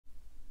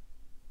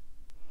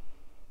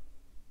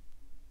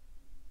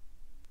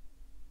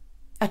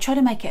I try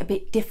to make it a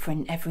bit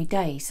different every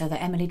day so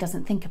that Emily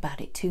doesn't think about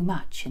it too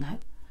much, you know.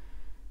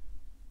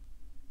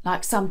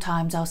 Like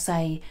sometimes I'll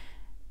say,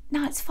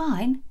 "No, it's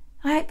fine.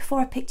 I ate before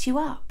I picked you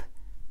up."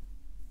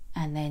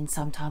 And then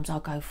sometimes I'll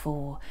go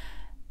for,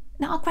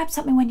 "No, I'll grab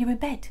something when you're in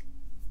bed."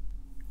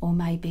 Or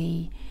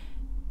maybe,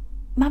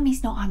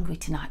 "Mummy's not hungry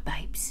tonight,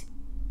 babes.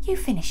 You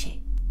finish it."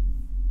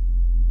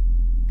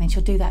 Then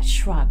she'll do that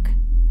shrug,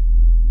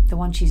 the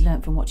one she's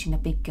learnt from watching the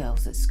big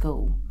girls at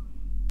school.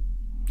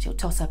 She'll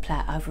toss her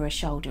plait over her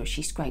shoulder as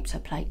she scrapes her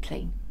plate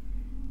clean.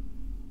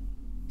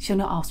 She'll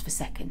not ask for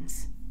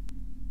seconds.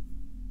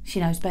 She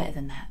knows better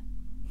than that.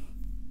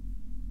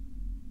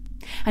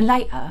 And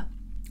later,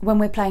 when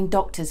we're playing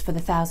doctors for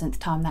the 1000th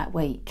time that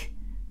week,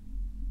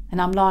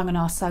 and I'm lying on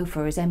our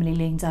sofa as Emily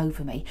leans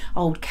over me,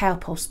 old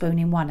cowpaw spoon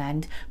in one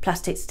hand,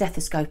 plastic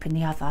stethoscope in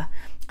the other.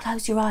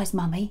 "Close your eyes,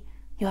 Mummy.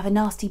 You have a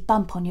nasty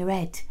bump on your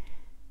head."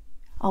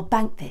 I'll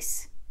bank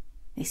this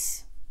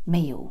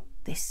meal,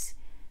 this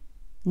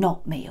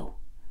not meal.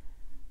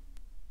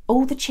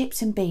 All the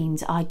chips and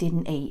beans I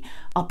didn't eat,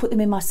 I'll put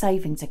them in my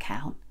savings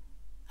account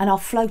and I'll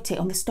float it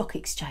on the stock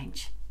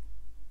exchange.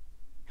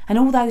 And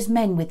all those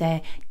men with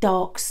their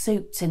dark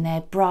suits and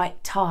their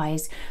bright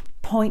ties,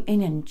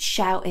 pointing and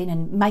shouting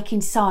and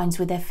making signs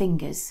with their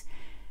fingers,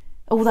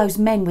 all those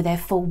men with their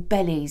full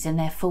bellies and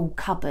their full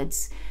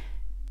cupboards,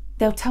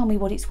 they'll tell me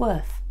what it's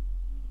worth.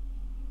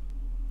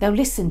 They'll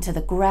listen to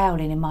the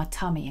growling in my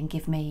tummy and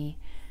give me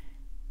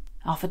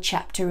half a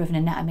chapter of an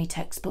anatomy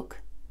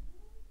textbook,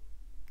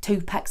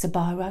 2 packs of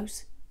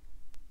biros.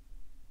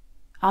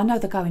 I know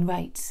the going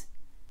rates.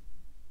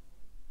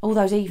 All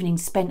those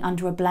evenings spent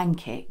under a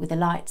blanket with the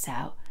lights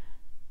out,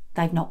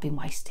 they've not been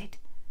wasted.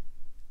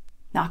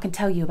 Now I can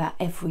tell you about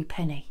every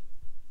penny.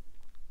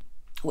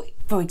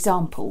 For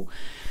example,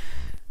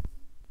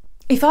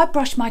 if I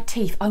brush my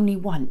teeth only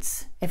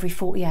once every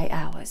 48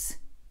 hours,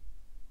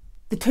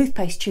 the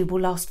toothpaste tube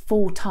will last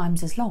 4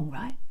 times as long,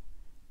 right?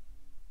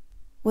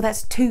 Well,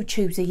 that's 2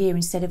 tubes a year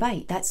instead of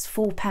 8. That's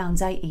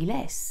 £4.80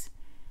 less.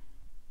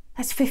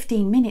 That's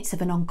 15 minutes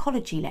of an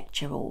oncology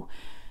lecture or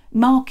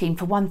marking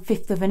for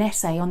 1/5 of an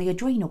essay on the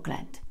adrenal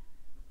gland.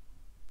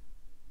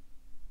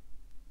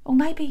 Or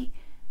maybe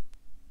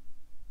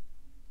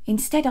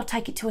instead I'll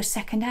take it to a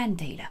second-hand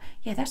dealer.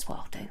 Yeah, that's what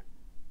I'll do.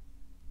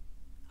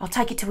 I'll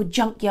take it to a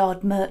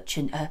junkyard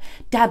merchant, a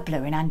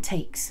dabbler in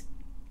antiques.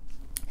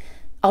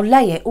 I'll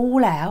lay it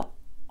all out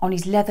on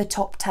his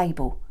leather-top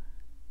table.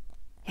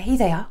 Yeah, here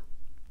they are.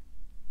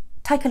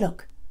 Take a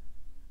look.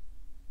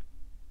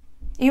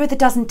 Here are the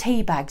dozen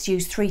tea bags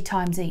used 3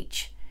 times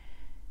each.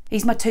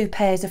 Here's my 2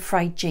 pairs of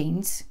frayed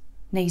jeans,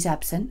 knees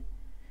absent.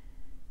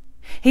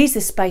 Here's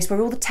the space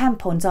where all the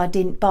tampons I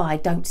didn't buy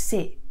don't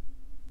sit.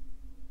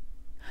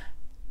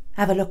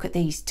 Have a look at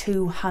these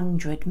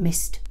 200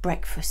 missed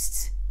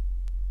breakfasts.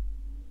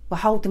 Well,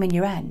 hold them in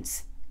your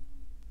hands.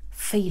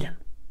 Feel them.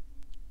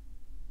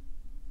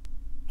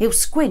 He'll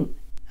squint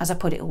as I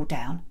put it all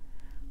down.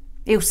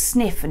 He'll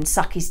sniff and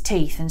suck his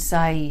teeth and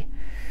say,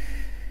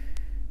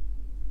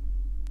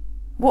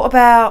 "What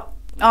about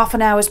half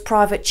an hour's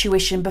private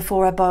tuition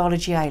before a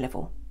biology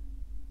A-level?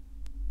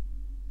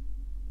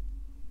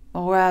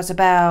 Or how's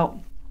about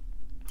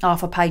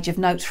half a page of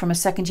notes from a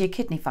second-year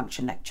kidney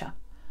function lecture?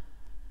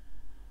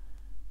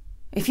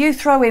 If you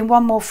throw in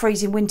one more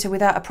freezing winter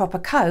without a proper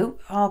coat,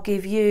 I'll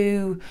give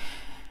you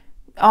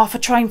half a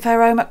train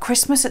fare home at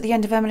Christmas at the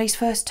end of Emily's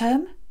first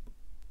term."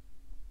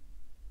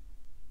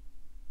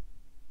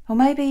 Or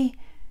maybe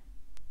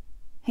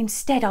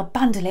instead I'll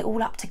bundle it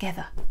all up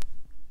together.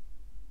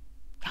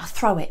 I'll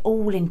throw it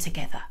all in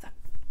together.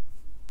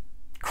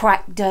 The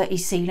cracked, dirty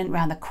sealant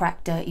round the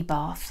cracked, dirty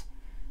bath.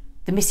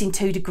 The missing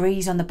 2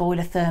 degrees on the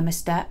boiler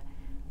thermostat.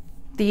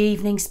 The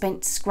evening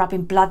spent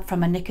scrubbing blood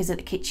from my knickers at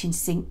the kitchen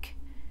sink.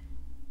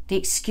 The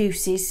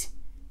excuses.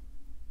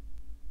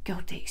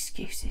 God, the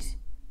excuses.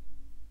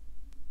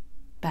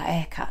 About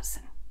haircuts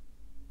and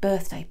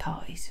birthday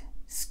parties,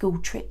 school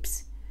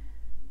trips.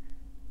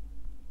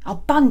 I'll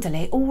bundle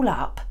it all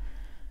up,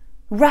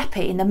 wrap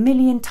it in the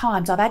 1,000,000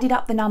 times I've added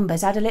up the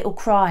numbers, had a little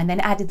cry and then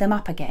added them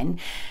up again,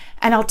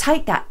 and I'll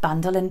take that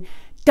bundle and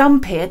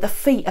dump it at the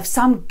feet of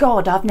some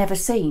god I've never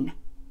seen.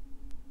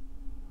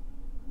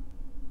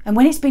 And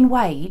when it's been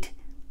weighed,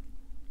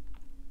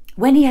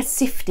 when he has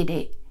sifted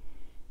it,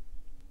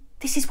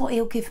 this is what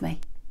he'll give me.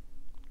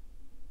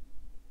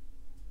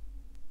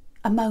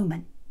 A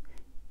moment.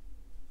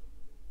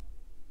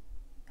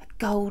 A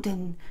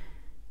golden,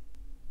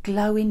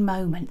 glowing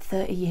moment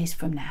 30 years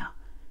from now.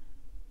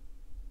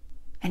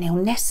 And he'll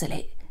nestle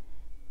it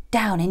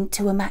down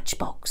into a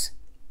matchbox.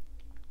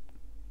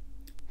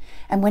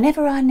 And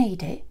whenever I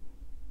need it,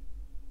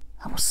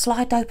 I will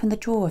slide open the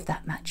drawer of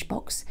that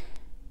matchbox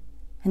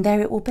and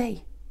there it will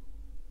be.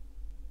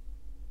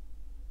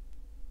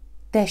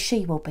 There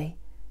she will be,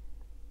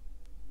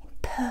 in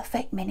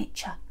perfect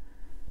miniature.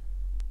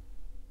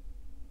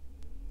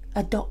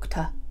 A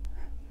doctor,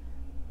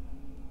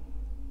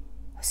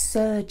 a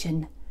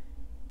surgeon,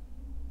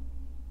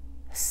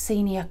 a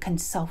senior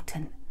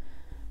consultant.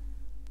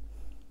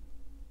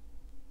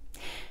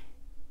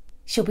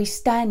 She'll be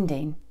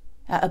standing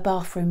at a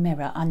bathroom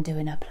mirror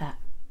undoing her plait.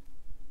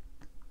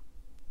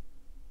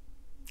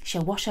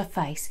 She'll wash her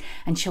face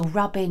and she'll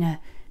rub in a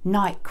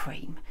night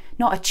cream,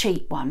 not a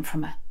cheap one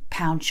from a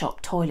pound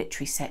shop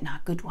toiletry set, no,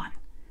 a good one.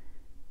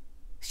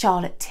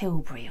 Charlotte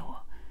Tilbury or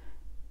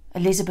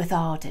Elizabeth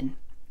Arden.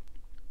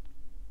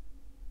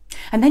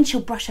 And then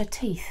she'll brush her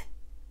teeth.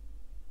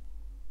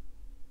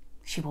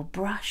 She will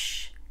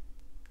brush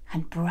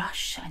and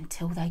brush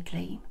until they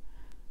gleam.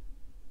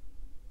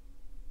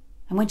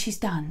 And when she's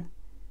done,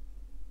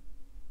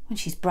 when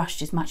she's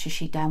brushed as much as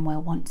she damn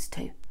well wants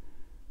to,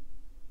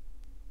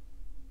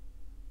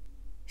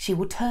 she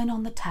will turn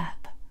on the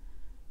tap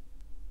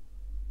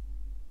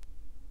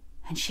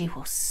and she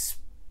will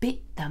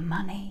spit the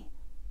money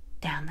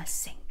down the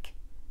sink.